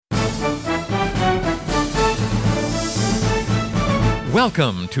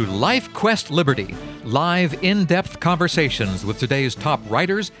Welcome to Life Quest Liberty, live in-depth conversations with today's top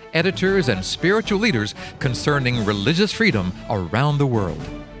writers, editors, and spiritual leaders concerning religious freedom around the world.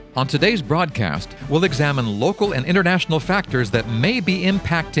 On today's broadcast, we'll examine local and international factors that may be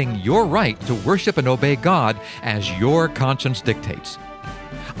impacting your right to worship and obey God as your conscience dictates.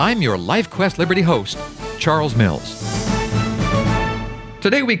 I'm your Life Quest Liberty host, Charles Mills.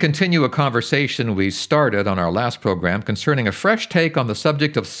 Today we continue a conversation we started on our last program concerning a fresh take on the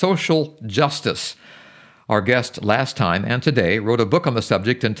subject of social justice. Our guest last time and today wrote a book on the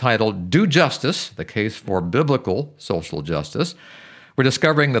subject entitled Do Justice, the Case for Biblical Social Justice. We're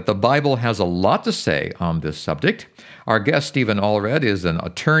discovering that the Bible has a lot to say on this subject. Our guest, Steve Allred, is an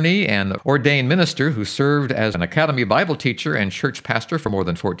attorney and ordained minister who served as an academy Bible teacher and church pastor for more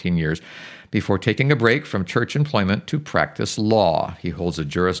than 14 years before taking a break from church employment to practice law. He holds a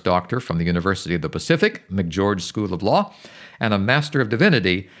Juris Doctor from the University of the Pacific, McGeorge School of Law, and a Master of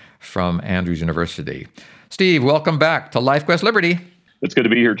Divinity from Andrews University. Steve, welcome back to Life Quest Liberty. It's good to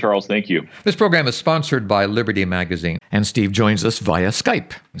be here, Charles. Thank you. This program is sponsored by Liberty Magazine, and Steve joins us via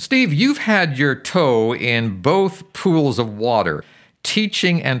Skype. Steve, you've had your toe in both pools of water,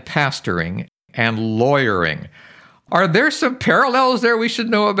 teaching and pastoring and lawyering. Are there some parallels there we should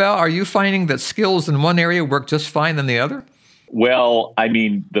know about? Are you finding that skills in one area work just fine in the other? Well, I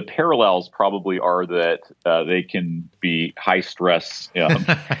mean, the parallels probably are that they can be high-stress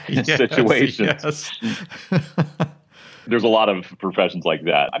situations. Yes. There's a lot of professions like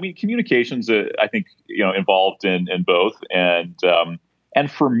that. I mean, communications, I think, involved in both. And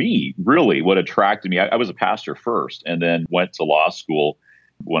for me, really, what attracted me, I was a pastor first and then went to law school.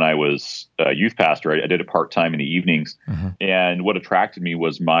 When I was a youth pastor, I did it part-time in the evenings. Mm-hmm. And what attracted me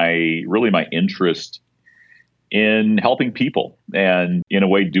was my interest in helping people and, in a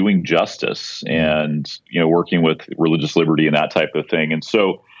way, doing justice and, working with religious liberty and that type of thing. And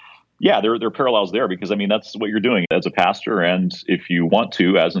so, yeah, there are parallels there because, I mean, that's what you're doing as a pastor. And if you want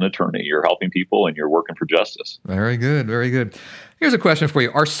to, as an attorney, you're helping people and you're working for justice. Very good. Very good. Here's a question for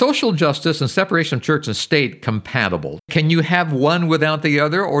you. Are social justice and separation of church and state compatible? Can you have one without the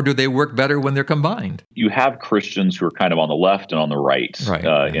other, or do they work better when they're combined? You have Christians who are kind of on the left and on the right,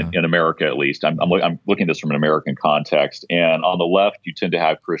 in America, at least. I'm looking at this from an American context. And on the left, you tend to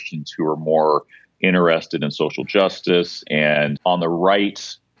have Christians who are more interested in social justice. And on the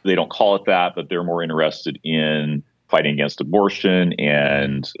right, they don't call it that, but they're more interested in fighting against abortion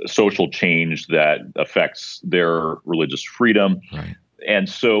and social change that affects their religious freedom. Right. And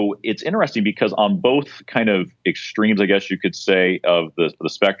so it's interesting because on both kind of extremes, I guess you could say, of the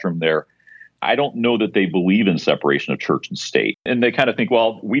spectrum there, I don't know that they believe in separation of church and state. And they kind of think,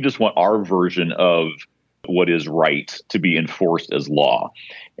 well, we just want our version of what is right to be enforced as law.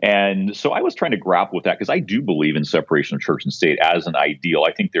 And so I was trying to grapple with that because I do believe in separation of church and state as an ideal.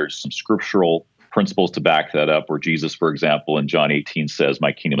 I think there's some scriptural principles to back that up, where Jesus, for example, in John 18 says,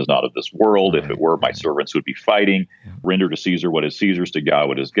 "My kingdom is not of this world. If it were, my servants would be fighting. Render to Caesar what is Caesar's, to God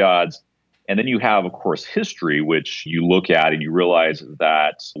what is God's." And then you have, of course, history, which you look at and you realize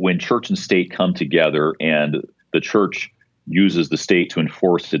that when church and state come together and the church uses the state to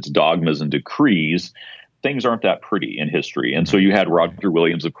enforce its dogmas and decrees, things aren't that pretty in history. And so you had Roger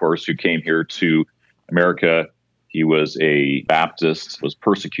Williams, of course, who came here to America. He was a Baptist, was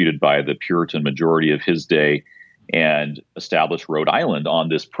persecuted by the Puritan majority of his day, and established Rhode Island on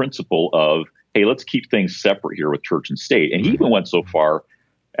this principle of, hey, let's keep things separate here with church and state. And he even went so far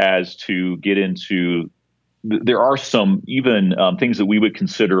as to get into, there are some even things that we would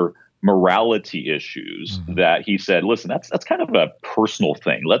consider morality issues that he said, listen, that's kind of a personal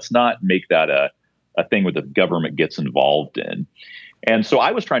thing. Let's not make that a thing where the government gets involved in. And so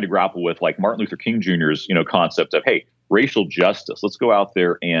I was trying to grapple with, like, Martin Luther King Jr.'s, concept of, hey, racial justice. Let's go out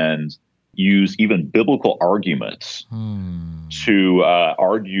there and use even biblical arguments to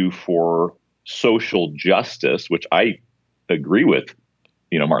argue for social justice, which I agree with,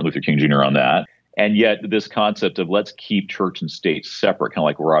 Martin Luther King Jr. on that. And yet this concept of let's keep church and state separate, kind of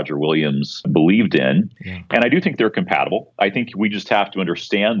like Roger Williams believed in. Yeah. And I do think they're compatible. I think we just have to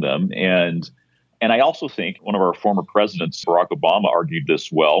understand them. And I also think one of our former presidents, Barack Obama, argued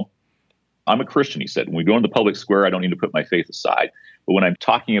this well. I'm a Christian, he said. When we go into the public square, I don't need to put my faith aside. But when I'm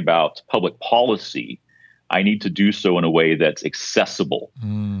talking about public policy, I need to do so in a way that's accessible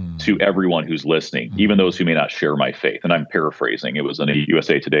to everyone who's listening, even those who may not share my faith. And I'm paraphrasing. It was in a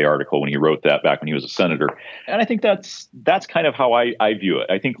USA Today article when he wrote that back when he was a senator. And I think that's kind of how I view it.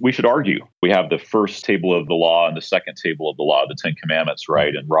 I think we should argue. We have the first table of the law and the second table of the law, the Ten Commandments,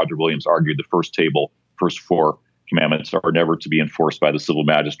 right? And Roger Williams argued the first four commandments are never to be enforced by the civil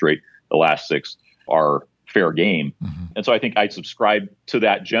magistrate. The last six are fair game. And so I think I subscribe to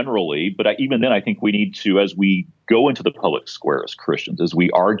that generally. But even then, I think we need to, as we go into the public square as Christians, as we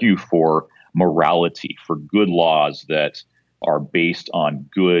argue for morality, for good laws that are based on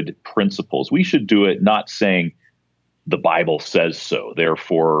good principles, we should do it not saying the Bible says so,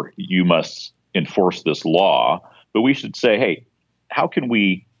 therefore you must enforce this law. But we should say, hey, how can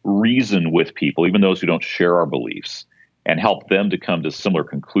we reason with people, even those who don't share our beliefs, and help them to come to similar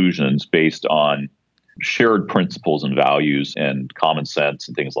conclusions based on shared principles and values and common sense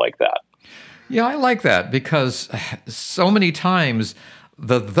and things like that. Yeah, I like that, because so many times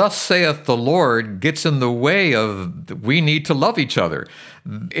the "thus saith the Lord" gets in the way of we need to love each other.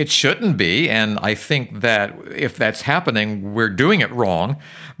 It shouldn't be, and I think that if that's happening, we're doing it wrong.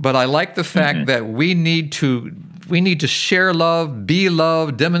 But I like the fact that we need to share love, be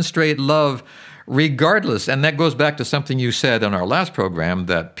love, demonstrate love, regardless. And that goes back to something you said in our last program,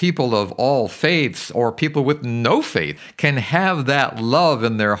 that people of all faiths or people with no faith can have that love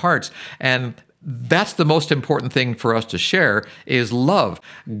in their hearts. And that's the most important thing for us to share is love.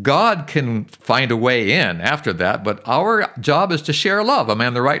 God can find a way in after that, but our job is to share love. Am I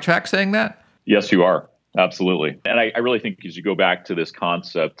on the right track saying that? Yes, you are. Absolutely. And I really think as you go back to this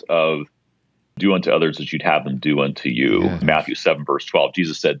concept of do unto others as you'd have them do unto you. Yes. Matthew 7, verse 12,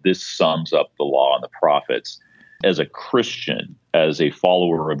 Jesus said, this sums up the law and the prophets. As a Christian, as a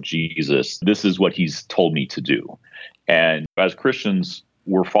follower of Jesus, this is what he's told me to do. And as Christians,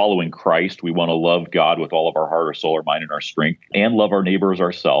 we're following Christ. We want to love God with all of our heart, our soul, our mind, and our strength, and love our neighbor as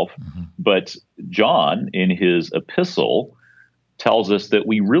ourselves. But John, in his epistle, tells us that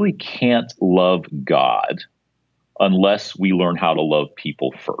we really can't love God unless we learn how to love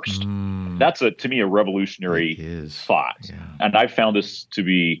people first. That's, to me, a revolutionary thought. Yeah. And I've found this to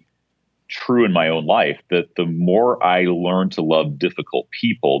be true in my own life, that the more I learn to love difficult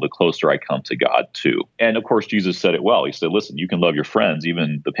people, the closer I come to God too. And of course, Jesus said it well. He said, listen, you can love your friends,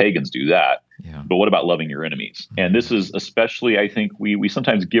 even the pagans do that. Yeah. But what about loving your enemies? And this is especially, I think, we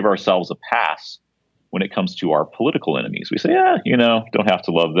sometimes give ourselves a pass when it comes to our political enemies. We say, don't have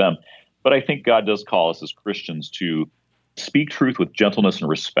to love them. But I think God does call us as Christians to speak truth with gentleness and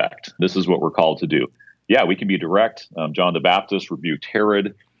respect. This is what we're called to do. Yeah, we can be direct. John the Baptist rebuked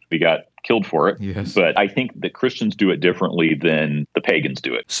Herod. We got killed for it. Yes. But I think that Christians do it differently than the pagans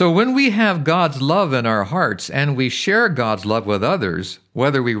do it. So when we have God's love in our hearts and we share God's love with others,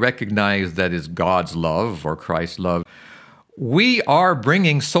 whether we recognize that is God's love or Christ's love, we are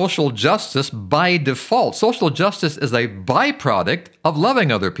bringing social justice by default. Social justice is a byproduct of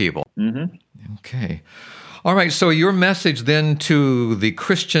loving other people. Okay. All right, so your message then to the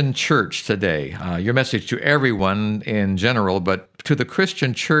Christian church today, your message to everyone in general, but to the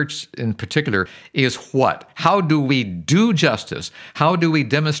Christian church in particular, is what? How do we do justice? How do we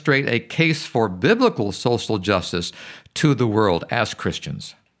demonstrate a case for biblical social justice to the world as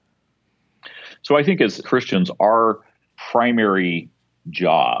Christians? So I think as Christians, our primary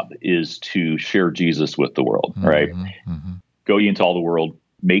job is to share Jesus with the world, right? Go ye into all the world,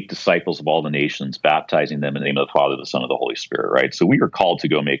 make disciples of all the nations, baptizing them in the name of the Father, the Son, and the Holy Spirit, right? So we are called to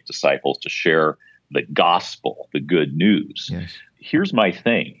go make disciples, to share the gospel, the good news. Yes. Here's my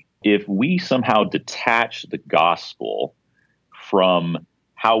thing. If we somehow detach the gospel from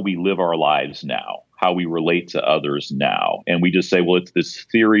how we live our lives now, how we relate to others now, and we just say, well, it's this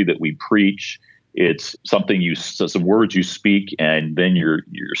theory that we preach, it's something some words you speak, and then you're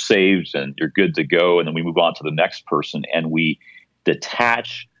saved and you're good to go, and then we move on to the next person, and we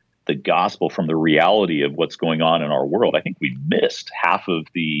detach the gospel from the reality of what's going on in our world, I think we missed half of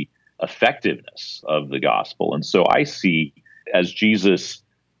the effectiveness of the gospel. And so I see, as Jesus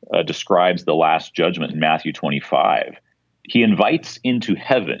describes the last judgment in Matthew 25, he invites into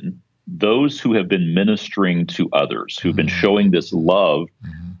heaven those who have been ministering to others, who've been showing this love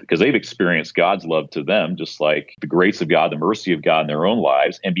because they've experienced God's love to them, just like the grace of God, the mercy of God in their own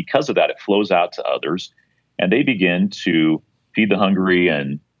lives. And because of that, it flows out to others, and they begin to feed the hungry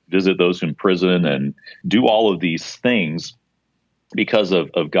and visit those in prison and do all of these things because of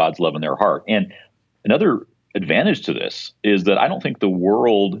God's love in their heart. And another advantage to this is that I don't think the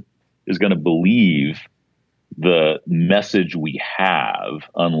world is going to believe the message we have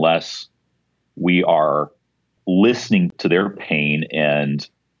unless we are listening to their pain and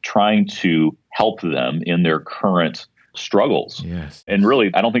trying to help them in their current struggles. Yes. And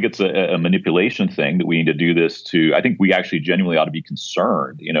really, I don't think it's a manipulation thing that we need to do this to. I think we actually genuinely ought to be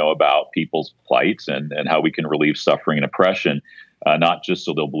concerned, about people's plights and how we can relieve suffering and oppression, not just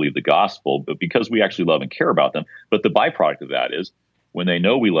so they'll believe the gospel, but because we actually love and care about them. But the byproduct of that is when they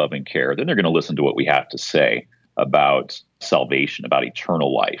know we love and care, then they're going to listen to what we have to say about salvation, about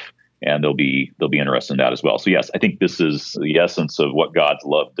eternal life. and they'll be interested in that as well. So yes, I think this is the essence of what God's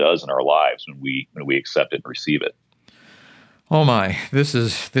love does in our lives when we accept it and receive it. Oh my, this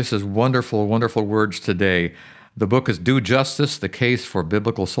is wonderful, wonderful words today. The book is Do Justice, The Case for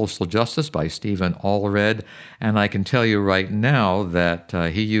Biblical Social Justice by Steve Allred. And I can tell you right now that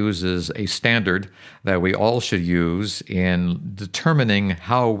he uses a standard that we all should use in determining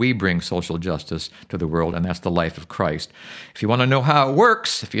how we bring social justice to the world, and that's the life of Christ. If you want to know how it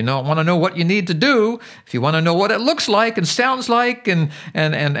works, if you want to know what you need to do, if you want to know what it looks like and sounds like and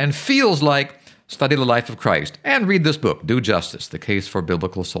feels like, study the life of Christ and read this book, Do Justice, The Case for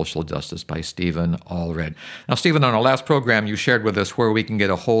Biblical Social Justice by Steve Allred. Now, Stephen, on our last program, you shared with us where we can get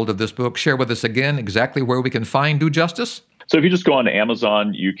a hold of this book. Share with us again exactly where we can find Do Justice. So if you just go on to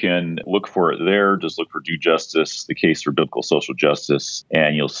Amazon, you can look for it there. Just look for Do Justice, The Case for Biblical Social Justice,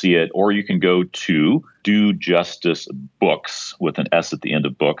 and you'll see it. Or you can go to Do Justice Books with an S at the end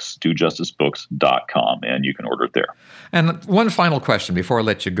of books, dojusticebooks.com, and you can order it there. And one final question before I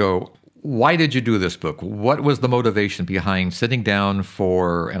let you go. Why did you do this book? What was the motivation behind sitting down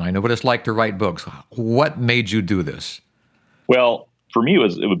and I know what it's like to write books. What made you do this? Well, for me, it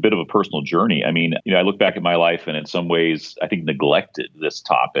was a bit of a personal journey. I mean, I look back at my life and in some ways, I think neglected this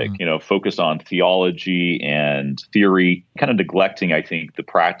topic, focused on theology and theory, kind of neglecting, I think, the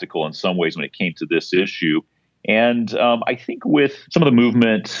practical in some ways when it came to this issue. And I think with some of the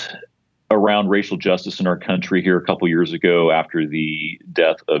movement around racial justice in our country here a couple years ago after the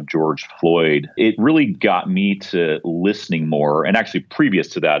death of George Floyd, it really got me to listening more, and actually previous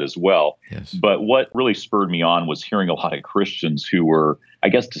to that as well. Yes. But what really spurred me on was hearing a lot of Christians who were, I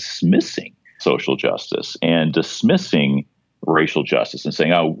guess, dismissing social justice and dismissing racial justice and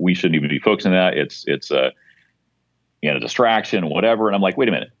saying, oh, we shouldn't even be focusing on that. It's a distraction, whatever. And I'm like, wait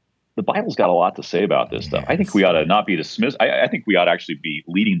a minute. The Bible's got a lot to say about this stuff. I think we ought to not be dismissed. I think we ought to actually be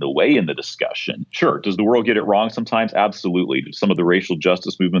leading the way in the discussion. Sure. Does the world get it wrong sometimes? Absolutely. Do some of the racial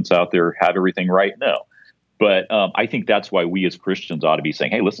justice movements out there have everything right? No. But I think that's why we as Christians ought to be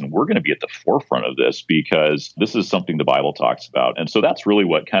saying, hey, listen, we're going to be at the forefront of this because this is something the Bible talks about. And so that's really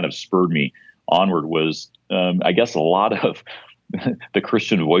what kind of spurred me onward was, I guess, a lot of the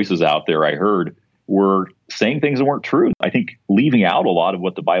Christian voices out there I heard were saying things that weren't true. I think leaving out a lot of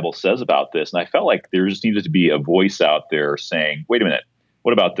what the Bible says about this. And I felt like there just needed to be a voice out there saying, wait a minute,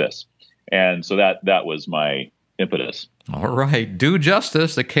 what about this? And so that was my impetus. All right. Do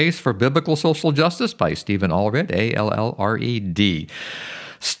Justice, The Case for Biblical Social Justice by Steve Allred, Allred.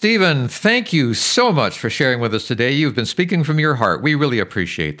 Stephen, thank you so much for sharing with us today. You've been speaking from your heart. We really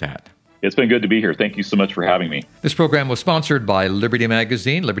appreciate that. It's been good to be here. Thank you so much for having me. This program was sponsored by Liberty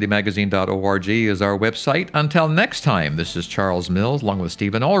Magazine. LibertyMagazine.org is our website. Until next time, this is Charles Mills, along with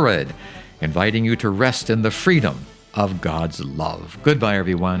Steve Allred, inviting you to rest in the freedom of God's love. Goodbye,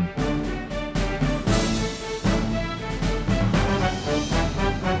 everyone.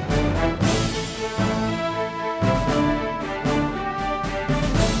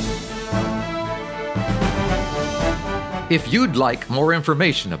 If you'd like more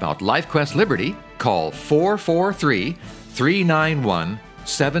information about LifeQuest Liberty, call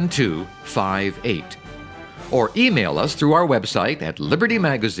 443-391-7258 or email us through our website at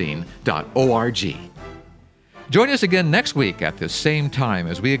libertymagazine.org. Join us again next week at this same time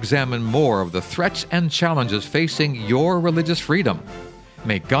as we examine more of the threats and challenges facing your religious freedom.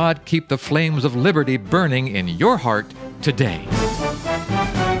 May God keep the flames of liberty burning in your heart today.